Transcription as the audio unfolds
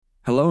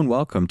Hello and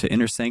welcome to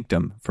Inner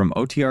Sanctum from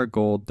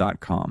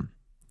OTRGold.com.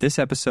 This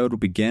episode will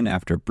begin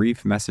after a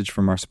brief message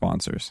from our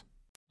sponsors.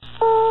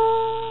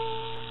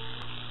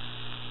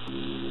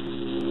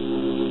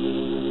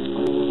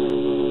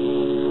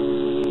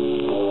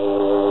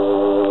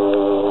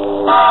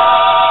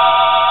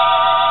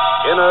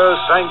 Inner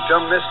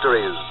Sanctum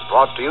Mysteries,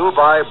 brought to you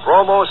by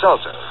Bromo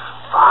Seltzer.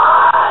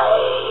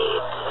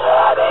 Fight,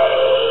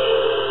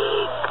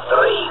 headache,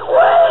 3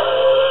 ways.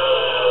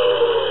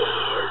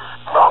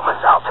 Bromo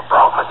Seltzer,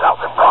 Bromo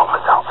Seltzer, Bromo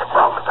Seltzer,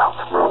 Bromo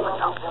Seltzer, Bromo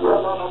Seltzer.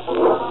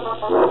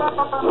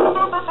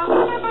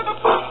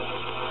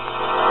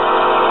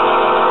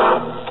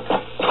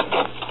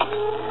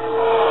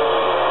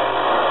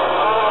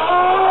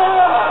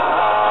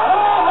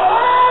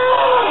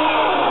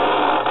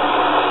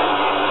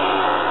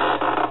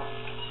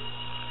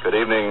 Good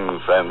evening,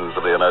 friends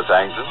of the Inner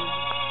Sanctum.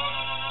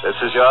 This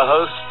is your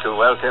host to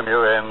welcome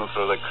you in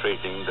through the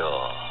creaking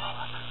door.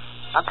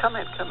 Now, come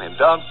in.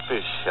 Don't be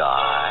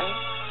shy.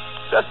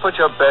 Just put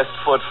your best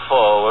foot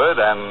forward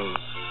and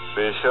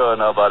be sure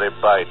nobody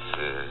bites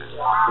you.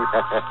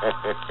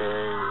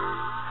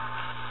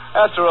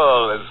 After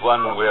all, as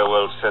one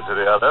werewolf said to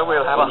the other,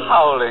 we'll have a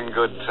howling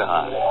good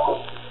time.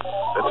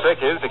 The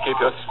trick is to keep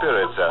your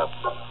spirits up.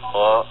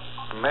 Or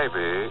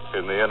maybe,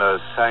 in the inner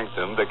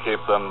sanctum, to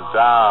keep them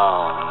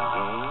down.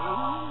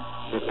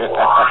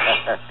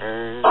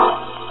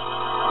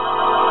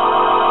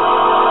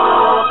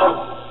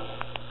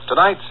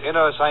 Tonight's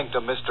Inner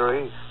Sanctum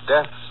Mystery,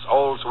 Death's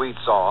Old Sweet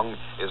Song,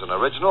 is an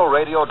original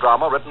radio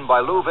drama written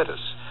by Lou Vittis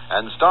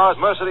and stars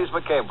Mercedes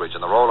McCambridge in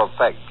the role of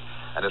Peg,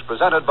 and is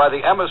presented by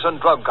the Emerson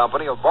Drug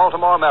Company of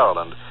Baltimore,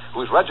 Maryland,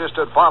 whose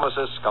registered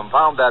pharmacists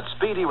compound that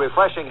speedy,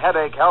 refreshing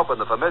headache help in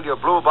the familiar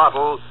blue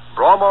bottle,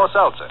 Bromo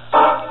Seltzer.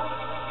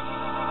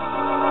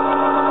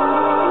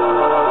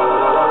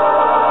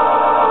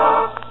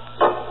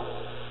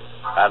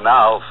 And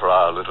now for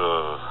our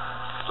little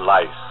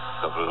slice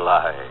of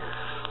life.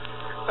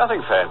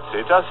 Nothing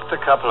fancy, just a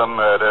couple of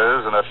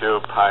murders and a few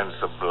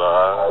pints of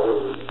blood.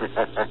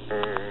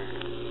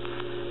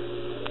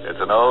 It's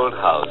an old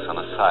house on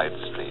a side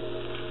street.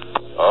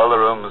 All the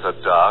rooms are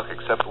dark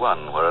except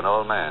one where an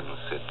old man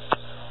sits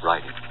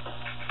writing.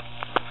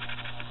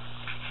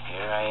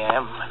 Here I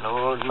am, an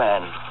old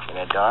man in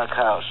a dark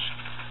house.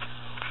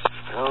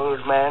 An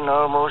old man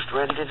almost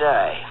ready to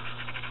die.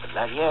 But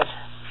not yet.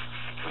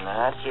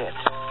 Not yet.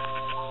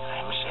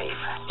 I'm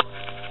safe.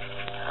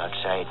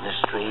 Outside in the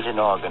street, an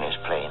organ is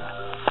playing.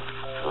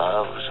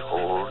 Love's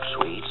old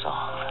sweet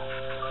song.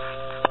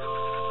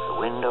 The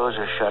windows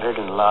are shuttered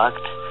and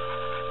locked.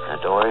 The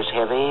door is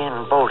heavy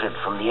and bolted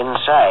from the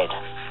inside.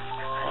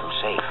 I'm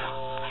safe.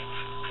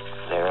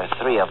 There are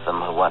 3 of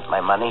them who want my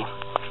money.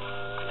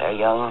 They're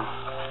young.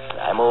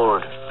 I'm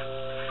old.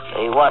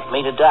 They want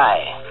me to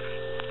die.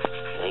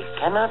 They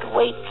cannot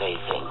wait,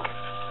 they think.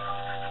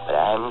 But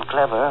I'm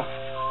clever.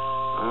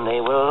 And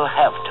they will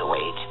have to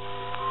wait.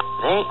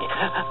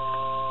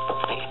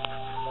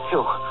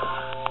 You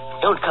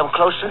don't come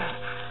closer.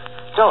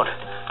 Don't.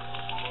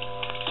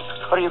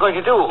 What are you going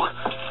to do?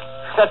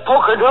 That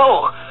poker,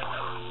 no.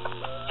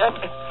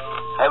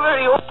 I'm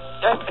very old.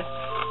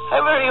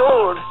 I'm very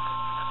old.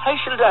 I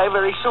shall die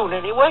very soon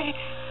anyway.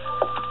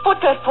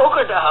 Put that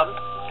poker down.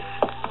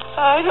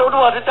 I don't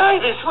want to die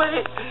this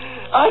way.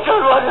 I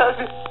don't want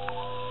to...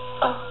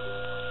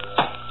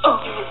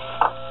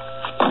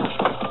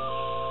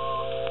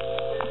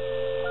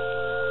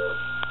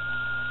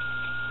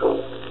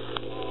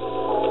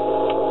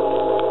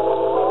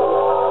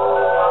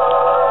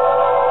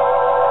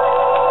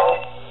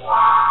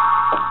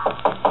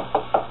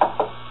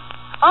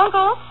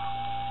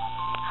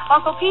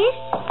 Uncle Pete?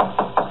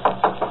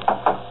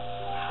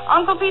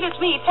 Uncle Pete, it's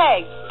me,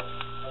 Peg.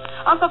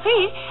 Uncle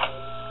Pete?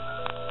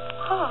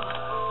 Oh,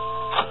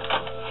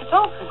 it's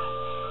open.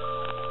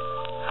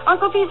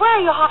 Uncle Pete, where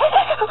are you?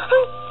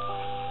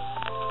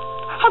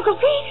 Uncle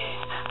Pete?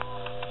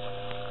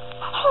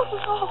 Oh,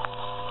 no.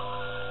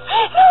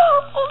 No.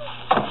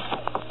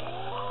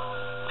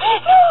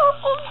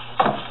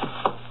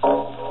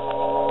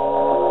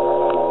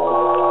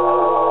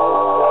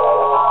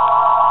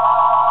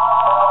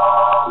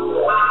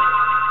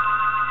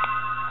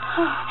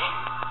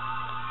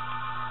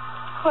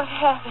 What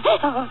happened?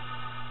 Uncle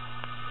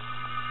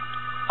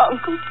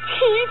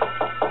Pete?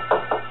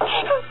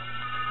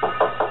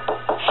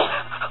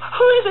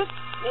 Who is it?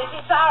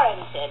 Mrs.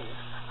 Sorensen.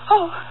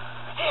 Oh,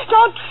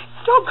 don't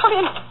come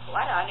in.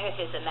 What on earth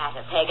is the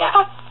matter, Peggy?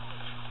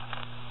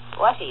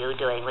 What are you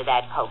doing with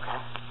that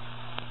poker?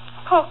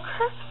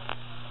 Poker?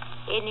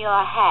 In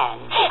your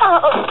hand.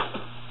 Oh,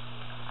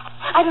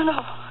 I don't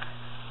know.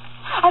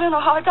 I don't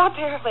know how it got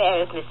there.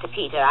 Where is Mr.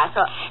 Peter? I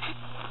thought...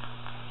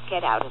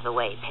 Get out of the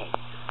way, Peg.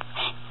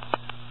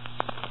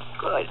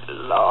 Good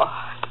Lord.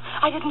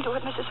 I didn't do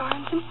it, Mrs.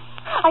 Sorensen.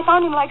 I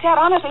found him like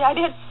that. Honestly, I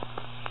did.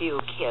 You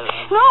killed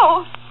him.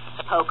 No.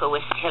 The poker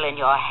was still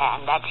in your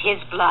hand. That's his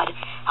blood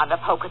on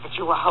the poker that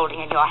you were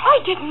holding in your hand.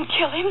 I didn't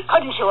kill him.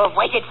 Couldn't you have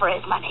waited for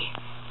his money?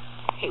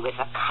 He was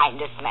the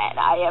kindest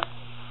man I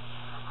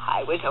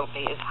was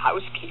only his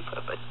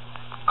housekeeper, but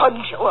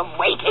Couldn't you have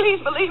waited? Please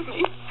believe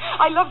me.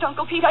 I loved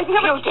Uncle Pete. I'd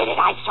never... You did it.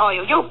 I saw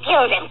you. You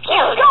killed him.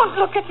 Don't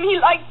look at me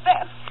like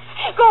that.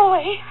 Go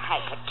away. I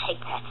could take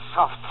that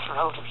soft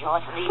throat of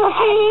yours and these Oh,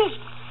 please.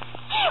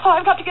 Oh,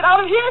 I've got to get out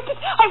of here.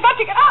 I've got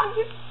to get out of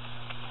here.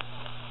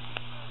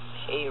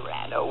 She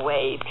ran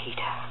away,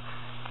 Peter.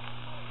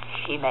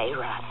 She may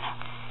run,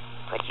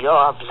 but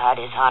your blood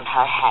is on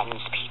her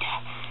hands, Peter.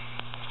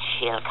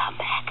 She'll come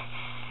back.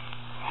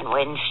 And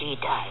when she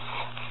does,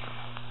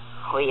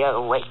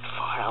 we'll wait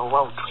for her,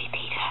 won't we,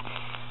 Peter?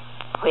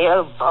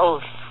 We'll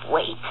both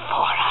wait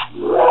for her.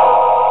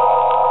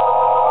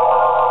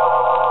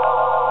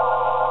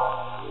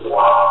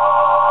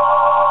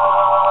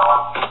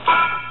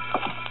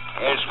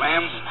 Yes,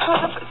 ma'am?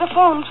 The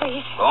phone,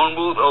 please. Phone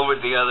booth over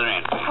at the other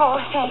end. Oh,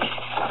 thanks.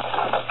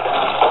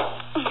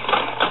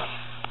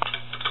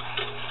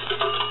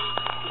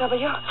 W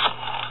H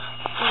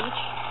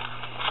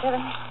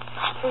 7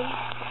 3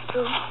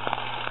 2 7.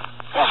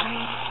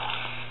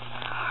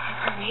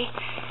 Hurry.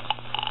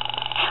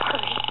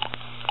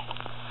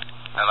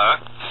 Hello?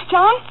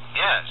 John?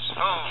 Yes.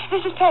 Who?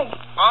 This is Peg.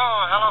 Oh,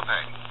 hello,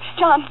 Peg.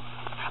 John,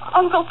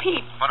 Uncle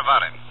Pete. What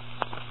about him?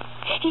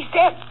 He's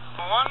dead.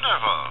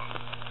 Wonderful.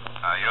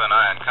 Now, you and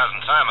I and Cousin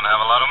Simon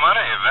have a lot of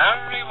money.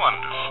 Very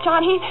wonderful.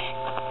 John, he Are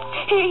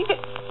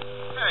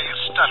you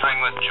stuttering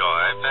with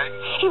joy, Peg?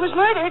 he was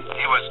murdered.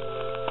 He was...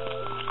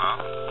 Oh,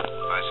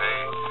 I see.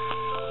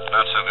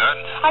 Not so good.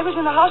 I was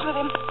in the house with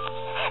him.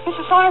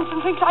 Mrs.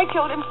 Sorensen thinks I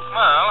killed him.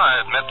 Well, I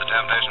admit the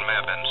temptation may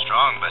have been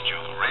strong, but you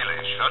really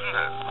shouldn't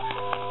have.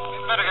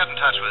 You'd better get in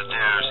touch with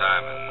dear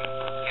Simon.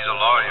 He's a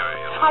lawyer,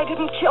 you know. I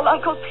didn't kill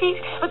Uncle Pete,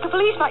 but the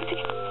police might think...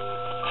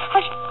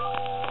 I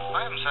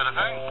haven't said a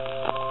thing.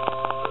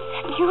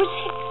 You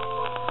see...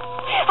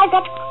 I've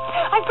got...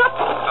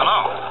 Hello?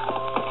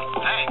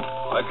 Hey.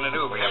 What can I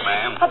do for you,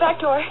 ma'am? A back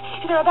door.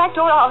 Is there a back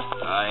door out?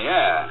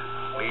 Yeah.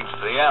 Leads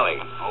to the alley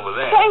over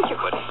there. Thank you.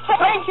 But,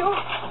 Thank you.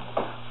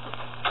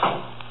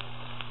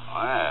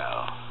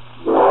 well...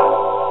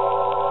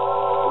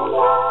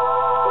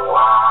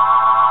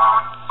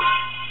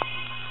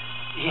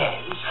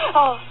 Yes?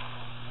 Oh,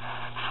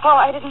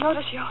 I didn't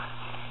notice you.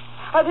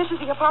 This is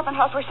the apartment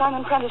house where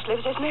Simon Prentice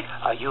lives, isn't it?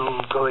 Are you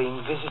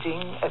going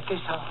visiting at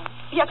this hour?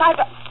 Yes,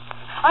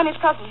 I'm his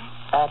cousin.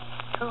 At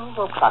 2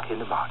 o'clock in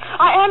the morning.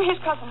 I am his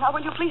cousin. Now,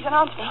 will you please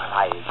announce me?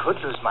 I could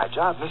lose my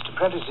job. Mr.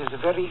 Prentice is a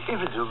very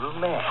irritable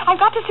man. I've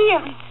got to see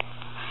him.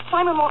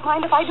 Simon won't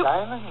mind if I do.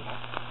 Simon?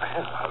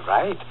 Well, all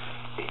right.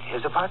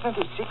 His apartment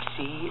is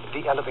 6C.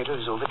 The elevator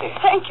is over there.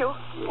 Thank you.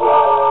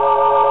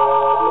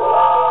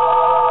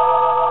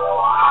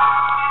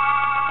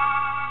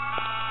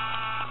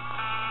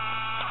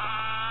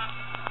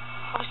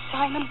 Oh,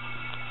 Simon.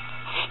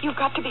 You've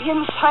got to be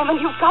in, Simon.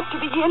 You've got to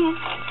be in.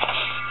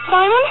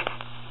 Simon?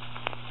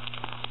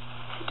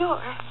 The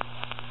door.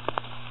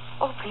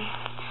 Open.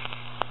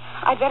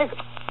 I'd better go.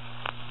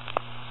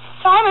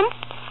 Simon?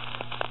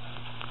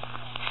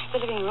 The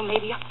living room,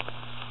 maybe.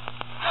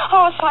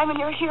 Oh, Simon,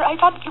 you're here. I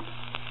thought you...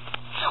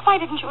 Why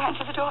didn't you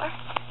answer the door?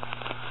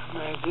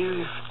 My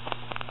dear,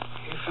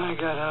 if I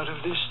got out of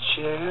this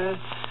chair,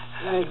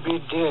 I'd be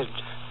dead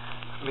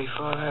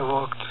before I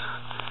walked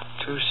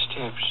 2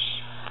 steps.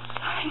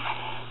 Simon,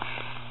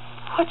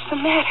 what's the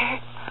matter?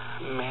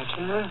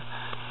 Matter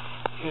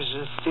is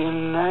a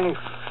thin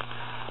knife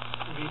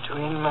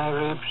between my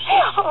ribs.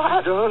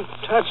 Oh, Don't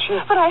touch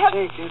it. But I have...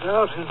 Take it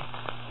out in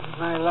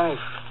my life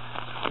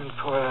and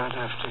pour out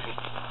after it.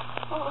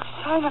 Oh,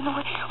 Simon,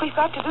 we've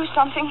got to do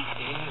something.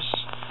 Yes,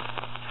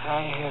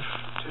 I have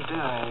to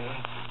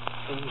die.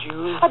 And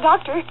you... A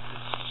doctor. It's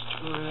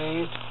too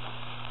late.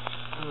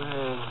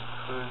 Well,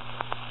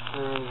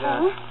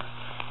 Huh?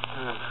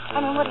 I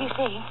mean, what are you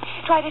saying?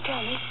 Try to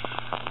tell me.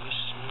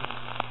 Listen.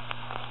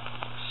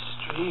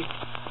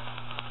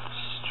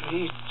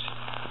 Street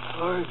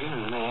organ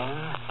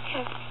man.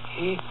 Yes.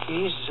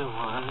 He's the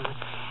one.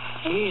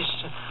 He's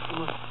the...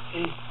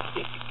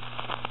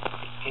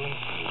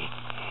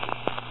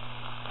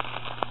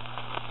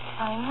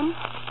 Simon?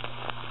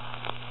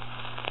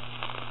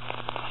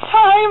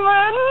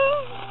 Simon!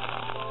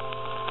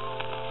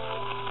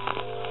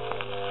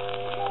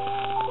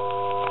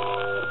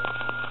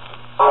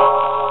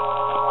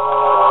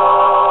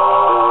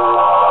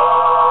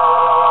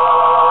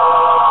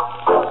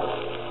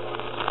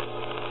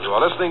 You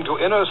are listening to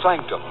Inner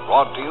Sanctum,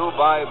 brought to you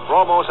by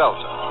Bromo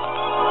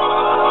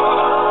Seltzer.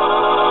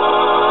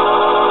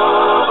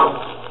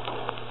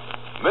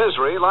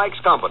 Misery likes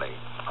company.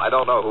 I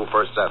don't know who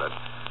first said it,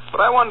 but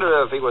I wonder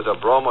if he was a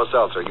Bromo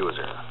Seltzer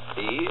user.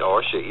 He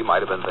or she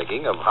might have been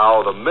thinking of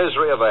how the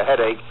misery of a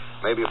headache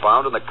may be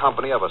found in the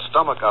company of a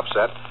stomach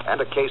upset and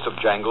a case of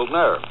jangled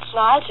nerves.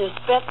 I'll just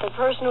bet the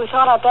person who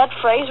thought out that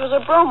phrase was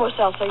a Bromo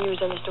Seltzer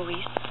user, Mr.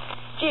 Weiss.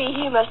 Gee,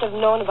 he must have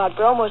known about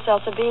Bromo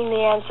Seltzer being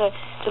the answer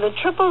to the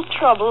triple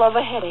trouble of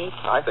a headache.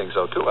 I think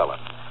so, too, Ellen.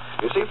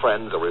 You see,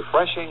 friends, a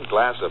refreshing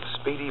glass of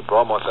speedy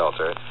Bromo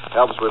Seltzer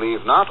helps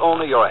relieve not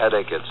only your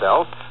headache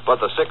itself, but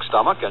the sick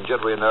stomach and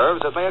jittery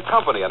nerves that may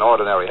accompany an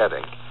ordinary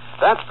headache.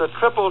 That's the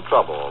triple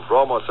trouble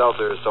Bromo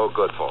Seltzer is so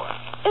good for.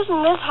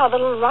 Isn't this how the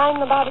little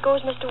rhyme about it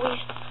goes, Mr.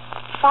 Weist?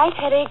 Fight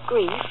headache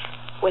grief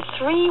with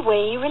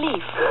three-way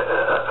relief.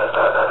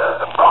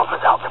 Bromo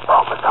Seltzer,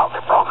 Bromo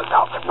Seltzer, Bromo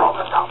Seltzer,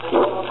 Bromo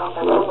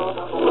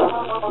Seltzer.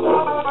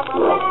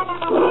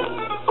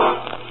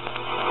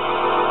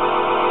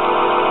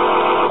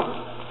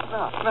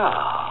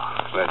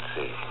 Now, let's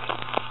see.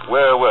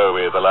 Where were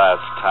we the last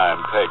time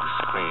Peg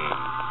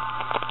screamed?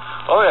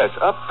 Oh, yes,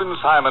 up in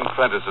Simon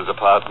Prentice's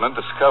apartment,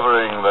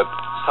 discovering that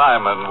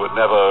Simon would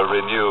never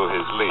renew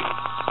his lease.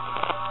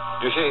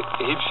 You see,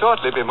 he'd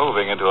shortly be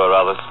moving into a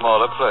rather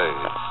smaller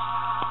place,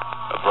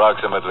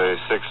 approximately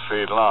 6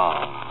 feet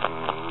long.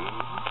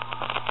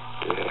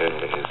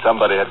 Yes,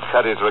 somebody had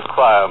cut his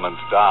requirements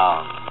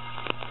down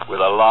with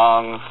a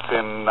long,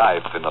 thin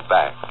knife in the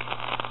back.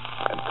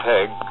 And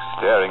Peg,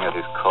 staring at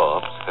his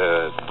corpse,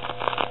 heard...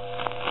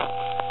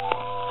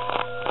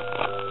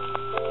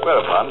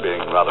 Whereupon,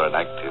 being rather an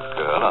active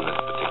girl on this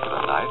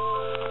particular night,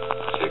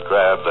 she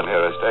grabbed the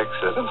nearest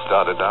exit and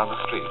started down the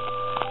street.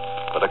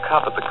 But a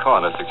cop at the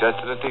corner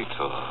suggested a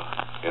detour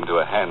into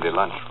a handy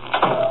lunchroom.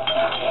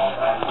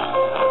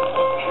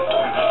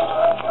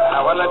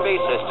 Now, what'll it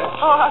be, sister?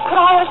 Oh, could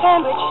I have a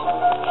sandwich?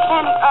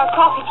 And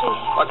coffee,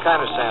 please. What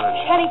kind of sandwich?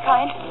 Any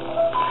kind.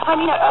 I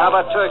mean, How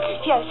about turkey?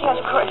 Yes,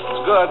 of course.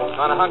 It's good.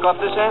 Want to hunk off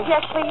this end?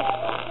 Yes, please.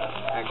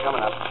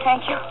 Coming up.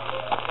 Thank you.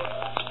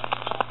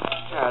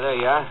 There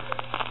you are.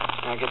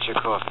 Now, get your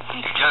coffee.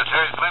 You just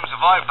heard Slim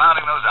Savoy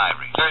pounding those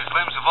ivories.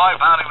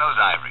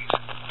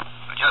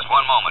 Just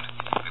one moment.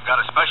 We've got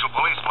a special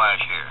police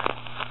flash here.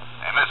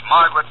 And Miss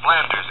Margaret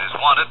Flanders is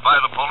wanted by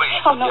the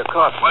police. Oh, no. Your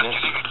coffee, miss.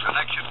 Questioning in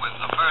connection with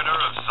the murder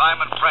of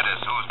Simon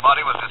Prentice, whose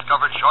body was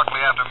discovered shortly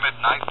after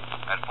midnight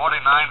at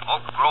 49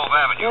 Oak Grove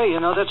Avenue. Yeah,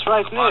 you know, that's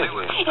right The near body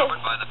was here. discovered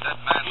by the dead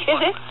man's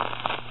Is it?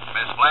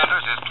 Miss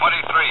Flanders is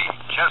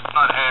 23,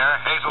 chestnut hair,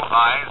 hazel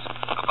eyes,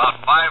 about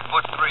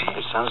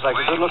 5'3". It sounds like a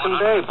weighing good-looking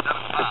 107 babe.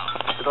 pounds.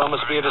 Could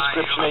almost be a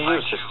description of you,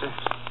 Like sister.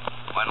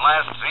 When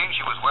last seen,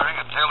 she was wearing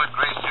a tailored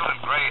gray suit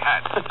and gray hat.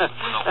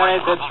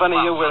 Ain't that funny,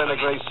 you're wearing a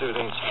gray suit,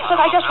 ain't you? Look,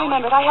 I just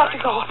remembered. I have to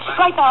go.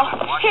 Right now.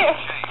 Here.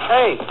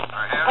 Hey,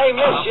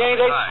 miss, you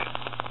ain't...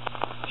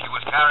 She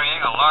was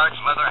carrying a large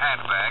leather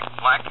handbag,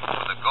 black,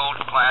 with a gold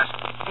clasp.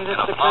 Hey,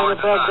 that's the kind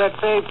of bag that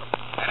babe...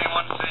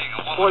 Anyone seeing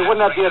a woman... Boy, wouldn't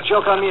that be a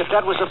joke on me if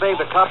that was the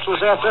babe the cops was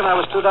after and I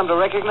was too dumb to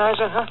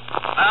recognize her, huh?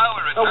 Now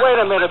we Oh, wait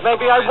a minute.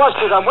 Maybe I was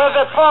too dumb. Where's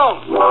that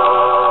phone?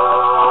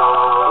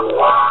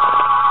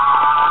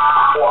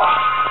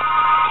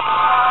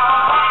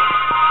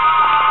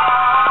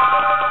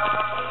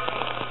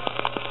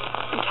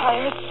 I'm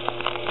tired.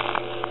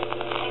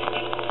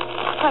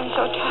 I'm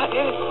so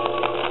tired.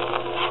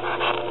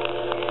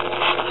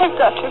 I've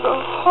got to go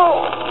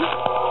home.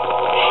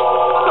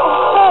 Go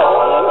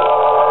home.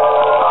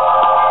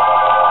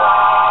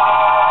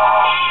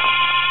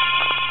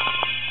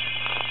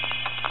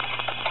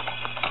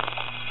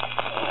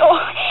 No.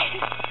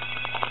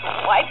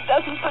 Why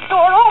doesn't the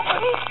door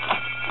open?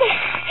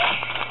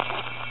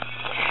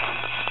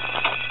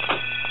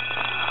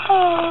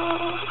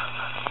 Oh.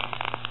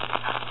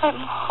 I'm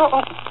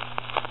home.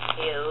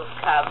 You've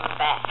come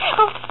back.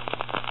 Oh,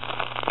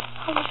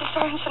 Mrs.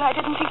 Sorensen, I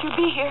didn't think you'd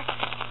be here.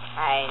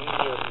 I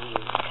knew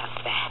you'd come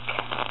back.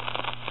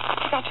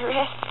 I've got to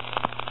rest.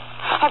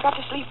 I've got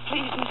to sleep,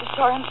 please, Mrs.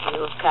 Sorensen.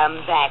 You've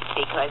come back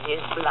because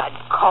his blood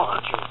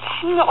called you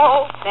back.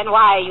 No. Then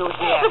why are you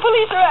here? The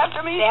police are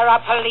after me. There are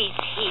police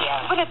here.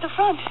 But at the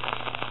front.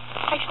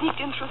 I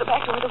sneaked in through the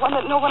back door, the one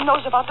that no one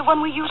knows about, the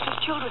one we used as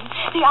children.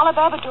 The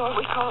Alabama door,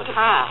 we called it.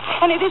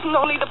 And it isn't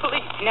only the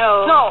police.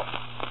 No. No.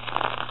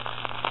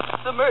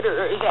 The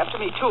murderer is after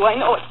me, too. I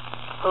know it.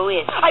 Who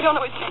is? I don't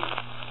know his name.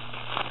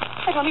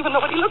 I don't even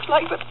know what he looks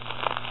like, but...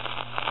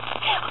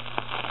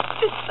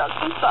 This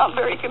doesn't sound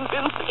very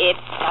convincing. It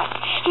does.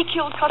 He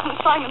killed Cousin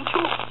Simon,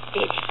 too.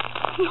 Did he?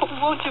 No,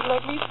 won't you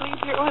let me sleep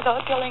here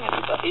without telling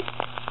anybody?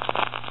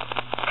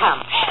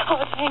 Come. Oh,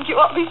 thank you.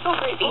 I'll be so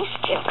grateful. Be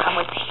still. Come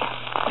with me.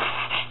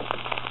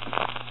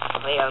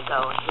 We'll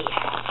go here.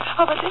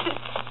 Oh, but this is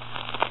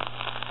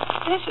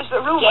the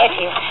room. Get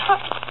here.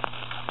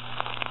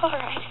 All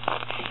right.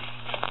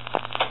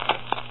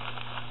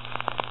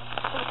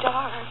 So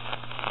dark.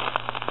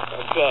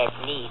 The dead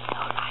need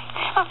no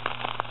light.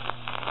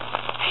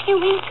 You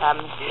mean... Come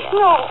here.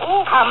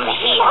 No. Come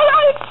here. All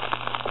right.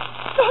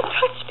 Don't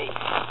touch me.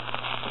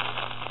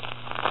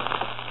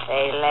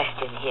 They left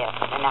him here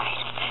for the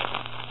night.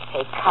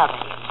 They covered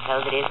him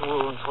so that his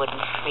wounds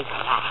wouldn't shriek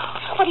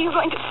aloud. What are you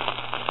going to...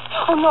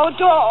 Oh, no,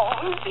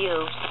 don't.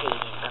 You've seen him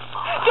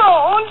before.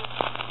 Don't.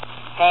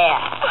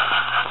 There.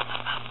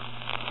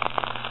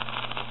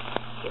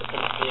 You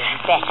can see him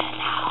better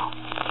now.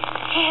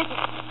 Head.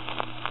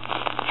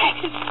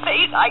 His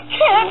face, I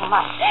can't. You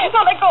must.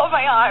 Now let go of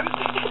my arm.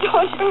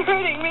 Don't, you're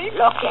hurting me.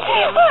 Look at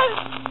him.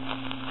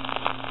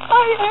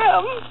 I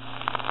am.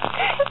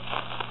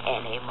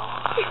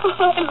 Anymore.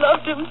 I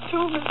loved him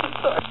too, Mrs.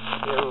 Thorpe.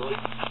 You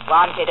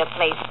wanted a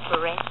place to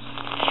rest?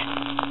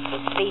 To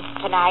sleep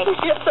tonight?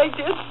 Yes, I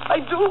did. I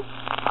do.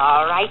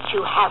 All right,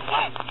 you have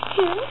one.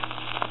 Here?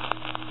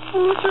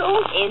 In this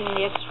room? In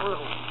this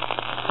room.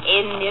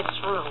 In this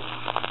room.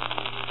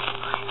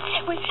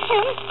 With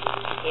him?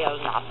 He'll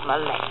not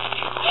molest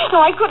you. No,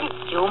 I couldn't.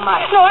 You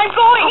must. No, I'm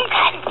going.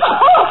 Okay.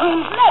 Oh,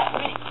 let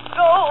me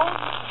go.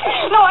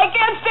 No, I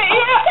can't stay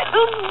here.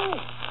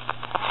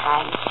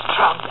 I'm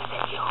stronger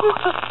than you.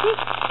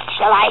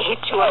 Shall I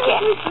hit you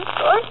again?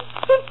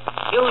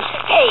 You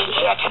stay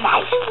here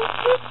tonight.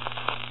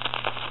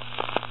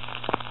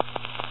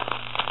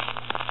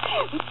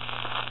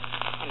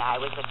 When I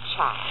was a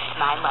child,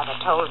 my mother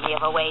told me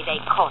of a way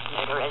they caught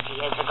murderers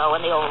years ago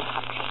in the old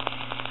country.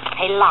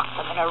 They locked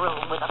them in a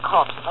room with the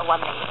corpse of the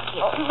one they had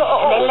killed. Oh,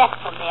 no. And they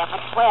left them there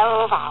for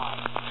 12 hours.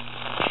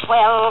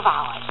 12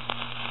 hours.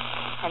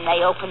 And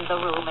they opened the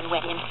room and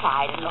went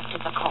inside and looked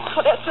at the corpse.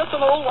 Oh, that's just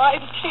an old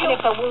wives' And tale.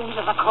 if the wounds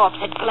of the corpse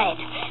had bled,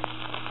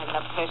 then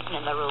the person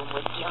in the room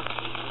was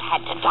guilty and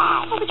had to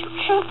die. Oh, but you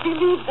can't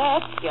believe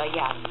that. You're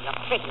young. You're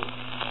pretty.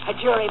 A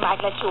jury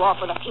might let you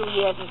off with a few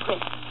years in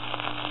prison.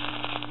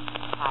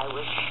 I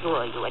was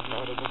sure you had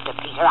murdered Mr.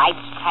 Peter. I'd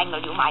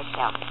strangle you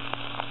myself.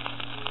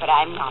 But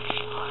I'm not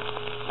sure.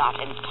 Not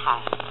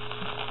entirely.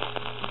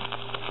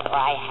 So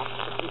I have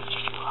to be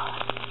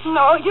sure.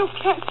 No, you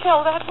can't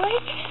tell that way.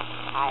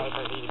 I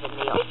believe in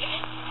the old.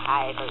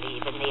 I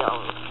believe in the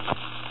old.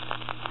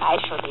 I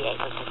shall be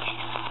able to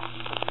tell.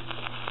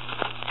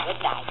 Good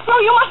night. No,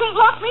 you mustn't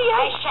lock me in.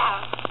 I shall.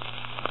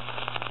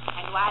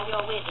 And while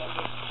you're within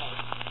this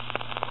case,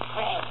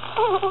 pray.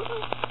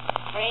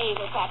 Pray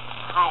that that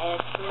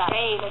tired blood,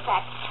 pray that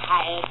that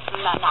tired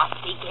blood not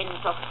begin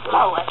to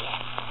flow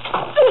again.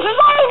 Mrs.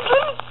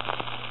 Ireton!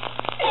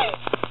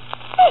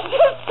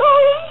 Mrs.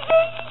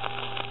 Ireton!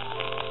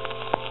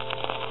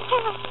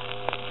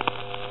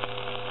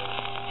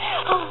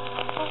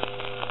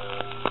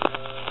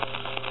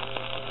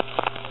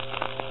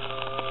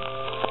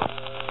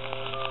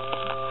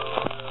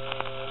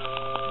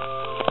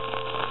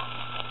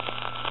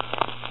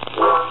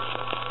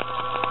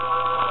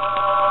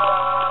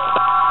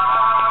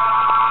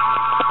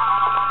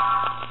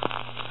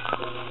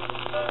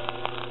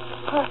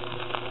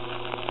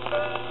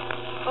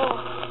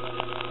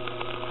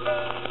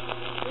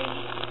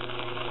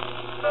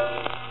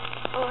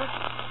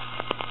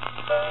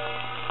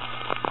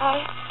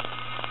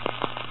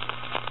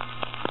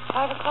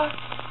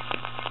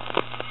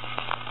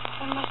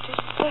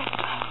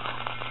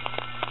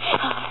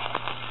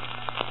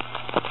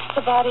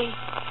 Body.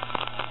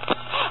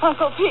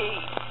 Uncle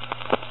Pete.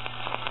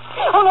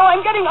 Oh, no,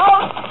 I'm getting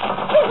out.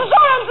 Mrs.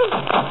 Sorensen!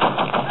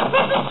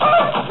 Mrs.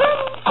 Sorensen!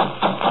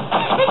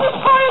 Mrs.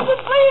 Sorensen,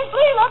 please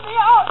let me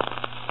out.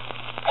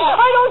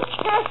 I don't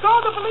care.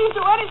 Call the police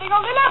or anything.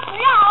 Only let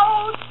me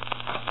out.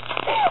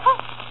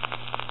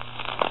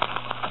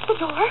 The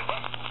door.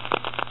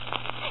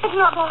 It's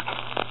not locked.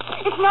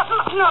 It's not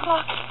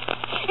locked.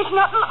 It's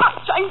not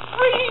locked. I'm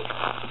free.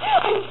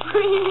 I'm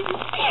free.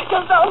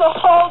 Come down the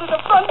hall to the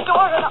front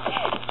door and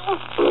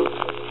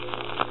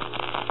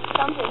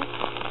something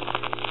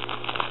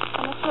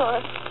on the floor.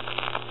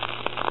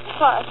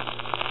 What?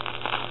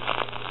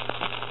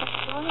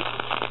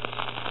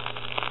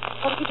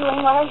 What are you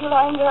doing? Why are you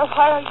lying there?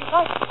 Why are you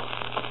lying?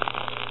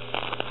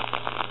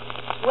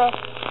 Wet.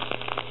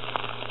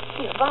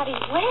 Your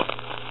body's wet.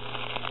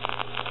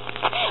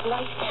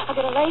 Light. I'll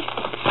get a light.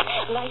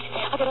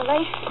 I'll get a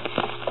light.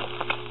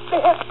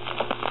 There.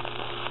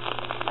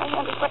 My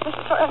hand is wet,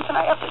 Mrs. Sorensen.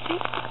 I have to see.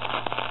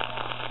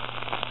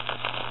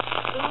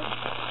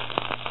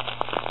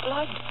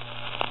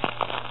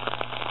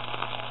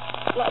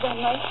 Blood on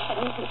my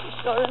hands, Mrs.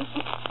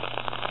 Sorensen.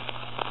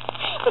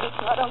 But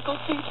it's not Uncle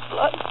Pete's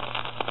blood.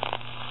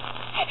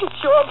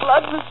 It's your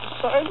blood, Mrs.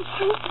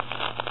 Sorensen.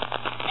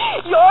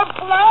 Your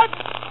blood.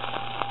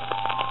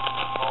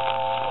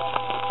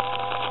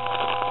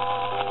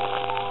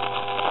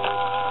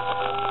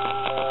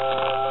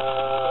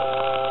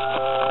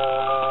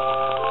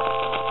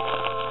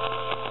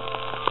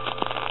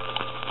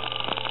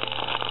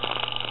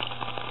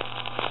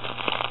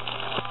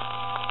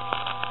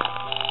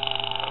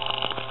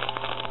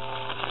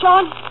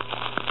 John!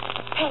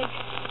 Peg.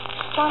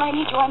 John, I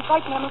need you. I'm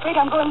frightened. I'm afraid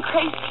I'm going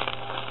crazy.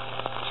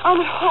 I'm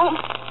at home.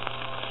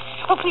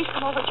 Oh, please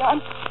come over, John.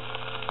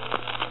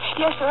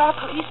 Yes, there are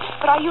police,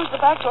 but I use the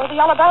back door, the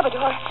Alabama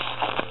door.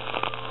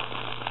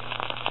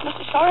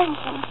 Mrs.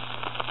 Sorensen.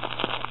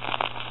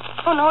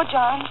 Oh, no,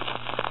 John.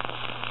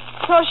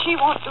 No, she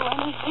won't do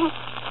anything.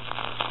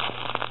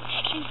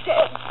 She's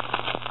dead.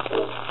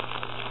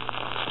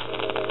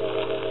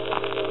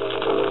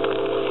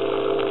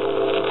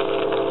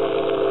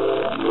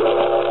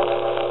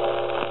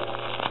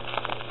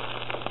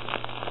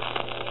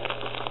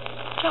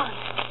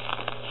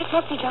 It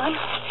must be John.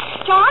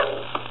 John?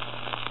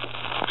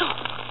 No.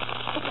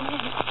 It's a man.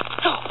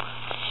 No.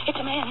 It's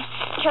a man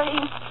carrying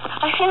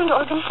a hand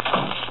organ.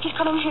 He's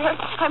coming here.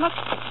 I must...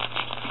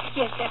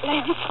 Yes, that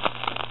lamp.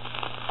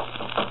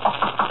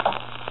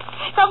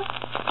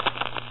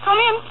 Come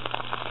in.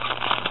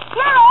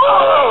 No!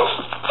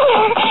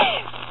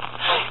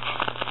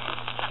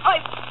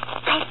 I've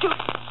got to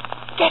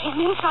get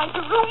him inside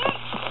the room.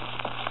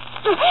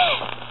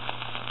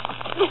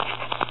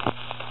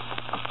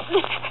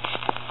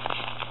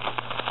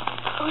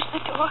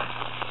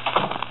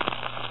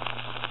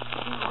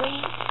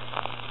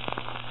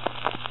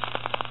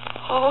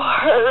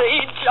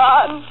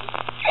 John.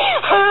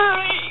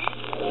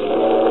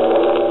 Hurry.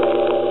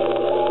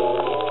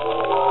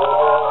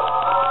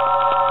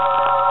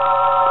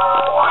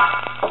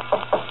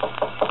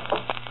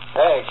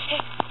 Hey,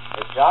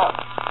 it's John.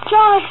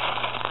 John.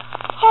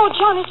 Oh,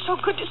 John, it's so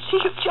good to see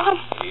you, John.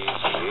 Easy,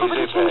 But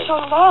it's been Peg. so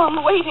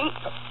long waiting.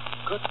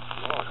 Good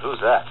Lord, who's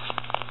that?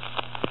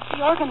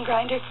 The organ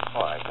grinder.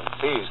 Oh, I can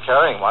see he's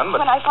carrying one, but...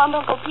 When I found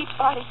Uncle Pete's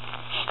body,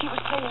 he was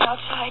playing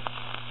outside.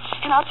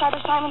 And outside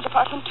of Simon's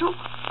apartment, too.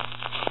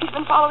 He's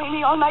been following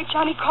me all night,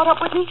 John. He caught up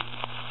with me.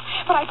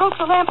 But I broke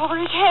the lamp over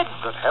his head.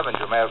 Good heavens,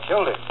 you may have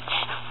killed him.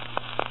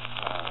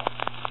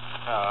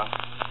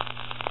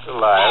 He's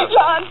alive.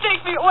 John,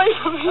 take me away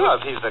from here. No,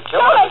 if he's the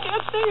killer... John, I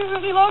can't stay here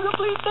any longer.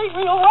 Please take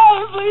me away.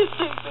 Please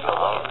take me away.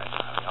 All right,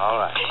 honey, all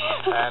right.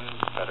 And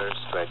better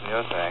straighten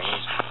your things.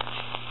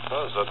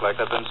 Those look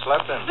like they've been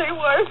slept in. They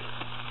were.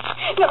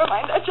 Never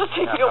mind that. Just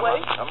take me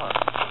away. Come on.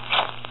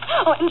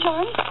 Oh, and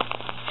John,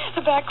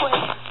 the back way.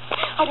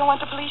 I don't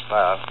want the police.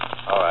 Well,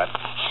 all right.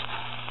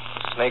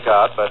 Sneak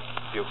out, but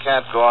you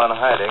can't go on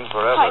hiding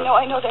forever. I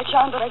know that,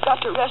 John, but I've got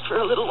to rest for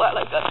a little while.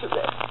 I've got to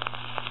rest.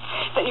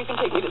 Then you can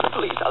take me to the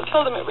police. I'll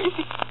tell them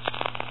everything.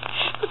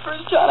 But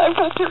first, John, I've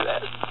got to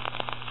rest.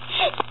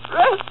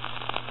 Rest.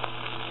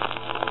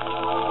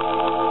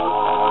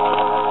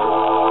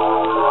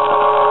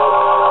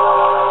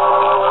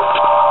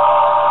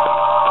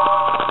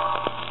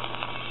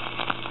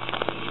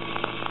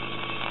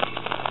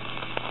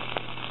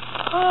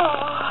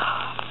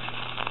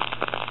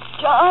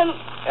 John.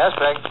 Yes,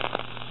 Peg?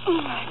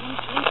 I've been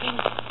sleeping.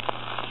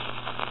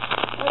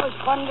 It was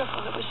wonderful.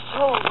 It was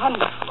so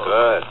wonderful.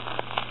 Good.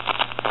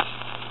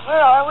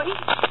 Where are we?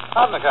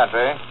 Out in the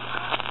country.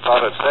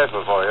 Thought it's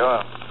safer for you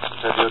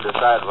until you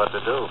decide what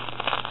to do.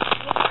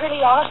 It's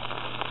pretty hot.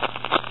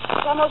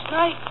 It's almost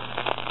night.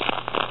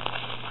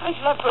 I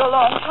slept for a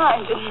long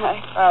time, didn't I?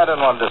 I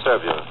didn't want to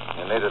disturb you.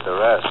 You needed to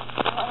rest.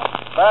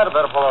 I'd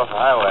better pull off the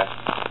highway.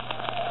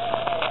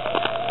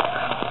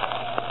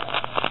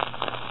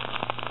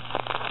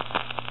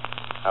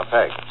 Now,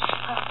 Peg,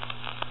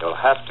 you'll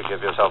have to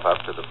give yourself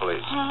up to the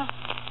police.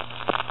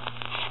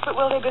 But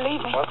will they believe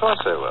me? Well, of course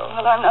they will.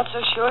 Well, I'm not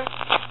so sure.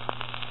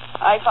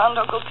 I found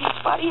Uncle Pete's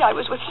body. I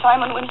was with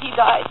Simon when he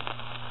died.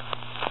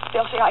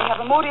 They'll say I have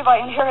a motive. I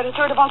inherit a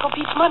third of Uncle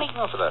Pete's money.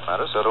 Well, for that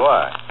matter, so do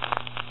I.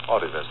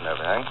 Motive isn't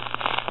everything.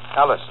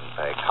 Now, listen,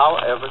 Peg.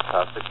 However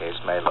tough the case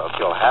may look,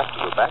 you'll have to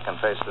go back and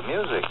face the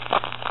music.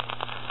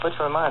 Which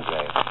reminds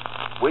me,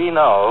 we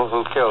know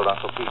who killed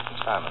Uncle Pete and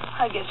Simon.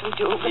 I guess we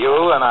do. But...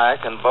 You and I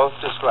can both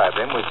describe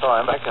him. We saw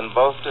him. I can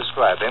both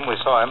describe him. We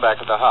saw him back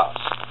at the house.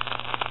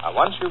 Now,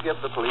 once you give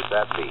the police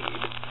that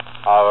lead,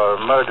 our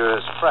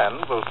murderous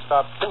friend will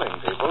stop killing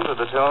people to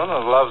the tune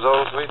of Love's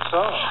Old Sweet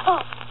Song. Oh.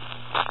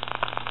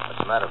 What's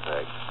the matter,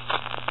 Peg?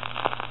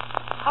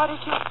 How did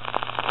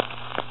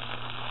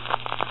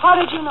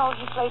you know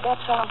he played that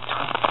song?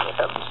 For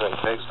heaven's sake,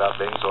 Peg, stop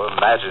being so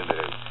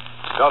imaginative.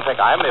 You don't think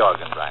I'm the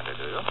organ grinder,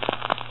 do you?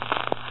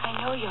 I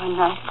know you're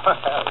not. Well,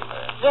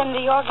 Then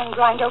the organ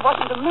grinder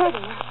wasn't a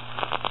murderer.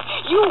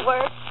 You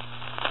were.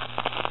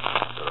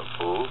 you're a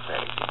fool,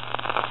 Peg.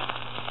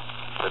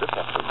 Could have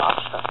kept your mouth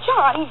shut.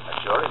 John. A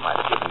jury might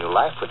have given you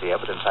life with the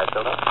evidence I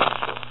filled up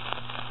against you.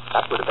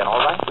 That would have been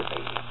all right with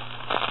me.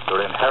 Your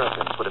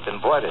inheritance would have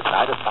been voided, and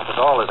I'd have got it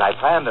all as I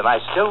planned, and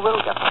I still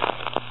will get my pay.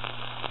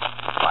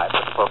 I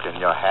put the book in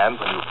your hand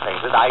when you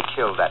fainted. I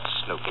killed that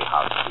snooky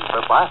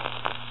housekeeper. What?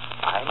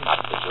 I'm not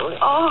the jury.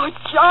 Oh,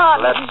 John.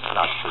 Let's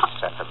not be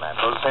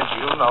sentimental, since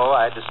you know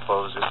I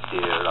dispose of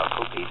dear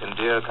Uncle Pete and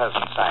dear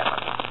Cousin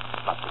Simon.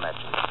 Not to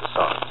mention Mr.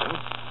 Sorensen.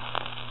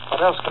 What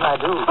else can I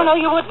do? Oh, no,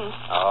 you wouldn't.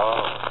 Oh,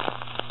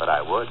 but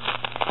I would.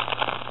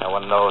 No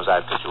one knows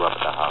I put you up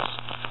at the house.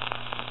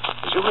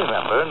 As you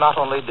remember, not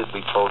only did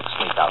we both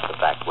sneak out the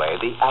back way,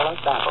 the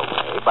Alabama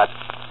way, but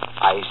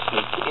I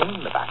sneaked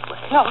in the back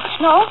way. No.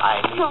 I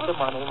need no. the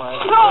money, my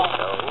dear. No.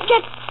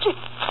 Get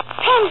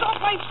hands off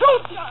my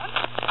throat, John.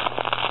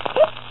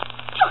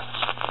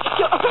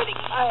 You're hurting.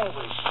 I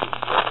wish you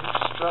wouldn't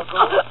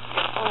struggle. It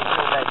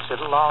only makes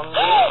it longer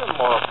and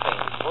more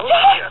painful.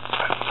 John.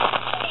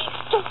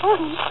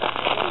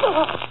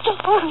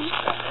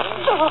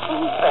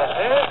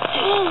 Better.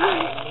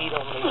 I need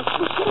only a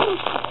few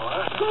seconds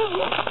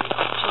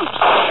more.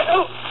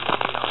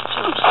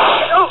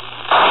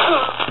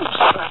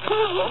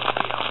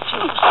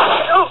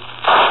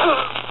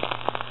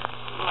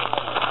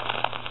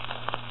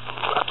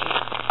 Lucky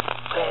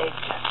Peg,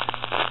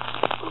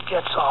 who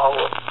gets all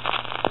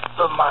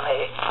the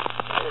money.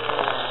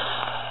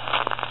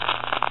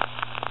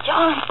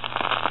 John.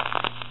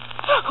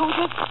 Who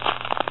did...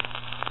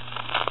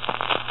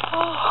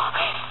 Oh,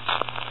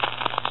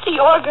 the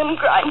organ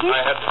grinder.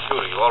 I had to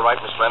shoot her. You all right,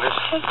 Miss Flanders?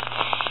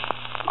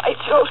 My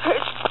throat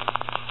hurts.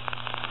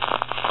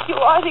 You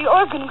are the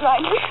organ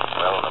grinder.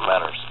 Well, in a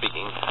manner of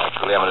speaking,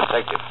 actually, I'm a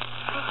detective.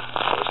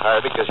 I was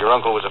hired because your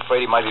uncle was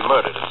afraid he might be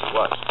murdered, as he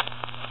was.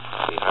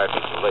 He hired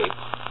me too late.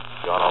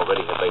 John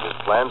already had laid his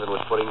plans and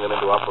was putting them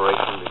into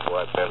operation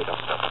before I barely got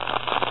started.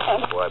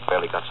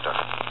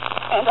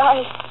 And I...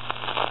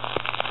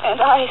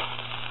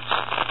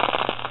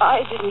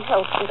 I didn't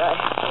help, did I?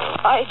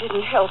 I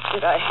didn't help,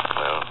 did I?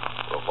 Well,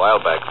 a while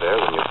back there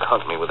when you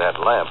caught me with that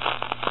lamp.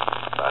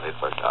 But it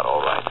worked out all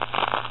right.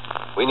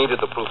 We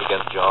needed the proof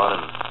against John,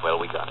 and, well,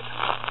 we got it.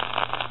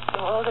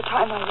 All the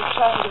time I was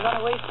trying to run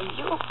away from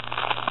you,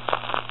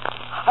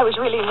 I was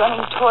really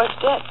running towards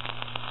death.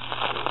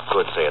 You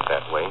could say it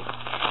that way.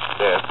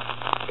 Death,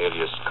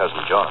 alias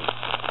Cousin John.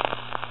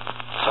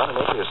 It's not an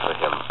alias for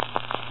him.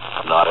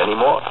 Not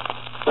anymore.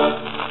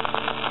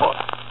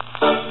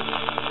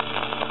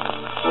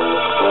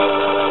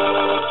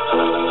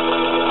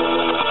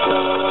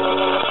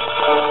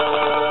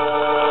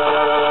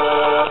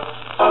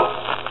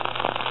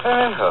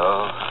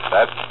 Oh,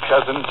 that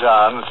Cousin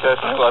John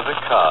certainly was a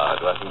card,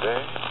 wasn't he?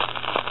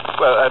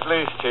 Well, at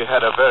least he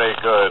had a very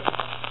good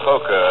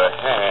poker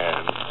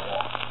hand.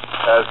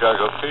 Ask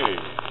Uncle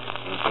Pete.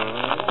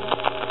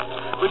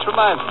 Which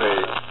reminds me,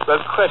 the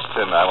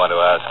question I want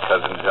to ask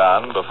Cousin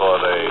John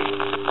before they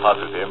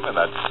deposit him in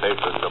that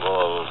safest of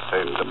all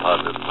safe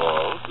deposit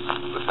vaults,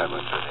 the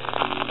cemetery.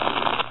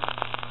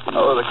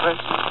 Oh, the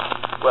question?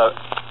 Well,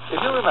 if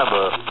you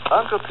remember,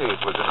 Uncle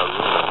Pete was in a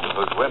room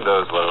whose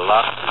windows were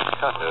locked and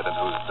shuttered and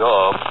whose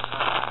door was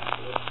tied.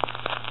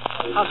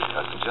 How did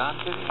Cousin John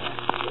get in?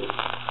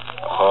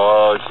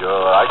 Oh,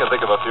 sure. I can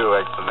think of a few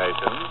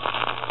explanations.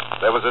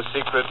 There was a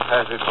secret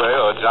passageway,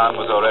 or John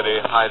was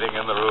already hiding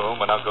in the room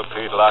when Uncle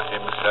Pete locked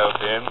himself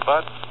in,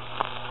 but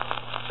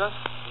just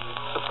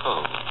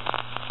suppose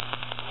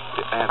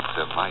the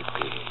answer might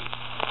be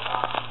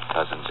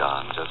Cousin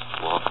John just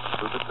walked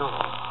through the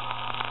door.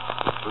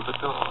 Through the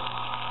door.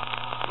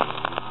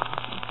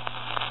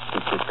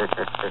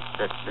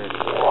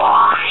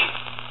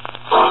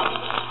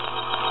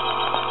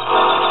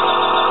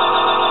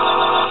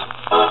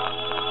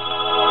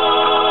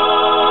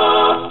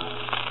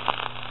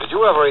 Did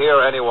you ever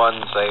hear anyone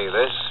say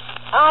this?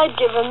 I'd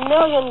give $1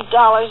 million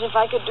if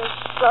I could do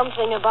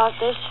something about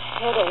this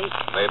headache.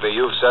 Maybe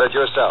you've said it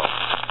yourself.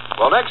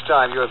 Well, next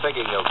time you're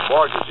thinking of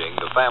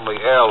mortgaging the family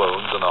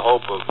heirlooms in the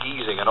hope of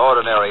easing an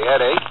ordinary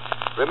headache,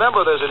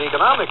 remember there's an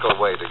economical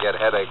way to get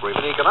headache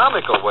relief. An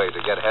economical way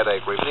to get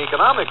headache relief. An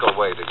economical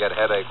way to get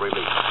headache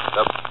relief.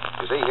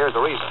 You see, here's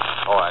the reason.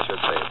 Or I should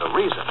say, the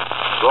reason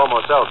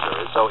Bromo Seltzer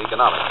is so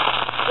economical.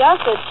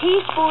 Just a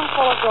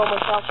teaspoonful of Bromo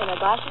Seltzer in a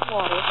glass of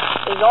water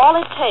is all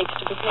it takes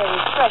to prepare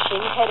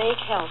refreshing headache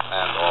help.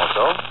 And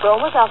also,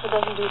 Bromo Seltzer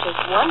doesn't do just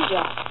one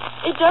job.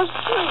 It does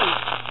three.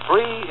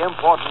 3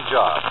 important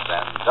jobs,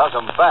 and does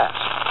them fast.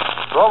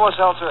 Bromo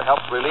Seltzer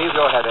helps relieve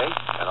your headache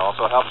and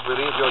also helps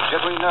relieve your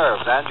jittery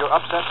nerves and your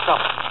upset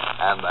stomach.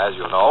 And as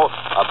you know,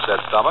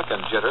 upset stomach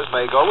and jitters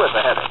may go with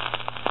a headache.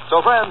 So,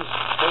 friends,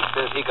 take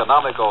this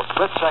economical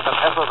split-second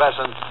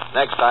effervescence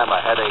next time a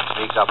headache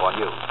sneaks up on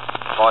you.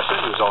 Caution,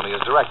 use only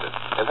as directed.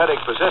 If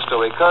headache persists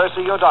or recurs,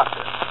 see your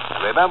doctor.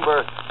 And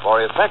remember,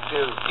 for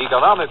effective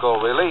economical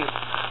relief,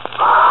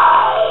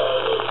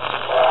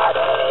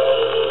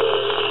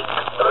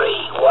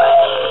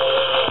 three-way.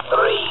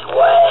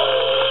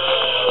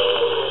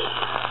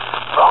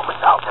 Bromo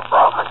Seltzer,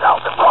 Bromo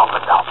Seltzer, Bromo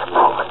Seltzer,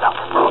 Bromo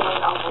Seltzer, Bromo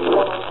Seltzer.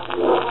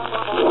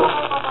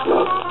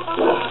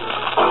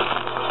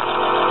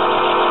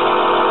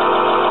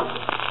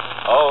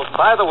 Oh,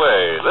 by the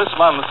way, this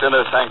month's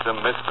Inner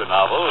Sanctum mystery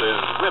novel is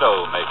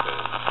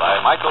Widowmakers by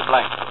Michael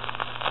Blanchard.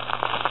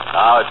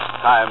 Now it's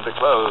time to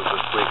close the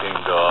squeaking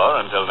door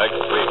until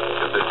next week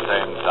at this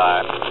same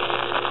time,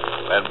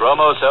 when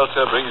Bromo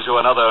Seltzer brings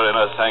you another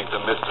Inner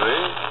Sanctum mystery,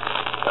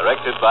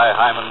 directed by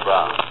Hyman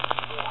Brown.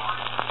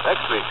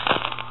 Next week.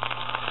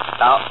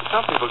 Now,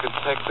 some people can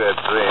take their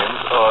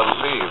dreams or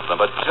leave them,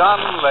 but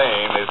John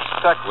Lane is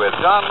stuck with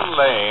it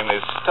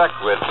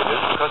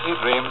because he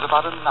dreams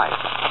about a knife.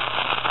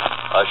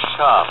 A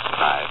sharp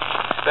knife.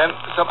 Then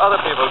some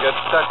other people get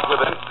stuck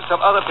with it.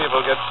 Some other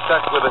people get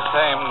stuck with the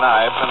same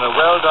knife, and a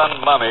well-done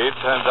mummy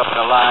turns up in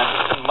a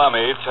limestone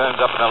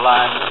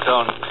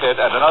pit,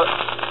 and another.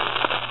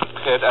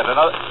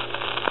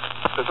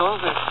 Does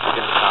all this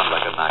begin to sound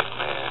like a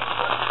nightmare?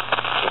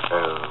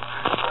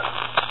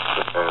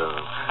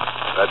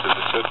 That's as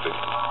it should be.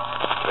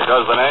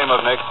 Because the name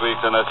of next week's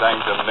Inner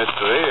Sanctum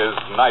mystery is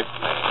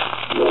Nightmare.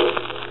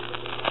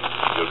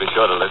 You'll be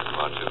sure to listen,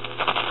 won't you?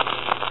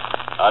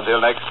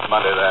 Until next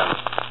Monday, then.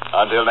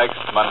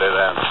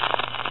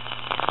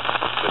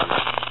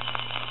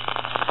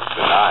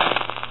 Good night.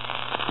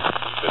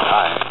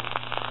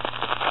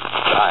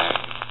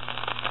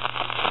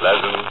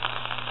 Pleasant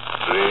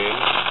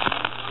dreams.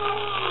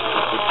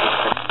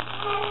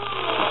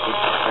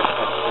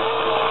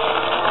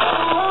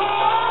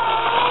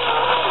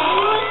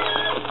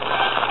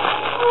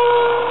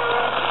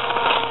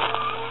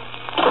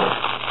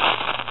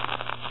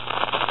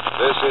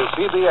 this is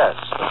CBS,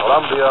 the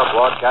Columbia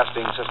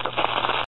Broadcasting System.